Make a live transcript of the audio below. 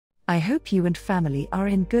I hope you and family are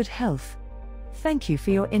in good health. Thank you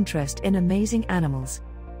for your interest in amazing animals.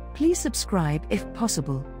 Please subscribe if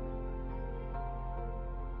possible.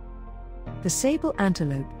 The sable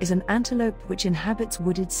antelope is an antelope which inhabits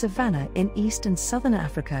wooded savanna in east and southern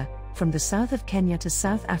Africa, from the south of Kenya to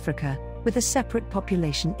South Africa, with a separate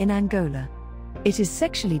population in Angola. It is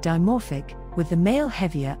sexually dimorphic, with the male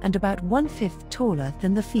heavier and about 1/5 taller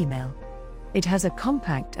than the female. It has a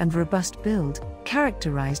compact and robust build,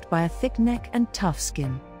 characterized by a thick neck and tough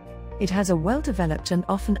skin. It has a well-developed and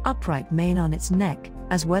often upright mane on its neck,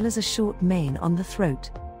 as well as a short mane on the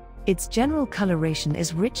throat. Its general coloration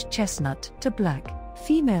is rich chestnut to black.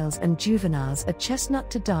 Females and juveniles are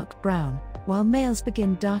chestnut to dark brown, while males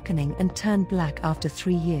begin darkening and turn black after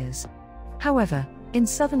 3 years. However, in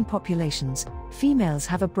southern populations, females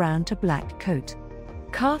have a brown to black coat.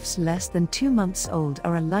 Calves less than 2 months old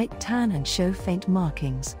are a light tan and show faint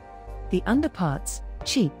markings. The underparts,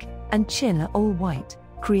 cheek, and chin are all white,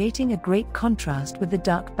 creating a great contrast with the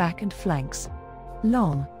dark back and flanks.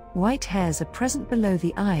 Long, white hairs are present below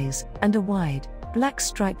the eyes, and a wide, black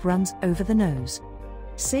stripe runs over the nose.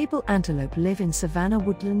 Sable antelope live in savanna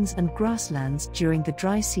woodlands and grasslands during the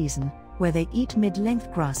dry season, where they eat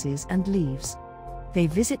mid-length grasses and leaves. They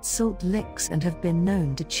visit salt licks and have been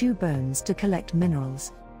known to chew bones to collect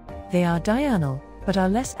minerals. They are diurnal, but are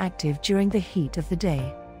less active during the heat of the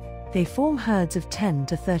day. They form herds of 10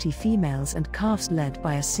 to 30 females and calves led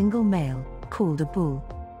by a single male, called a bull.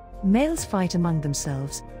 Males fight among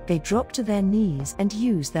themselves, they drop to their knees and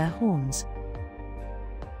use their horns.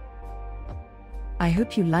 I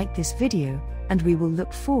hope you liked this video, and we will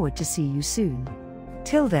look forward to see you soon.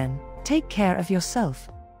 Till then, take care of yourself.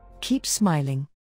 Keep smiling.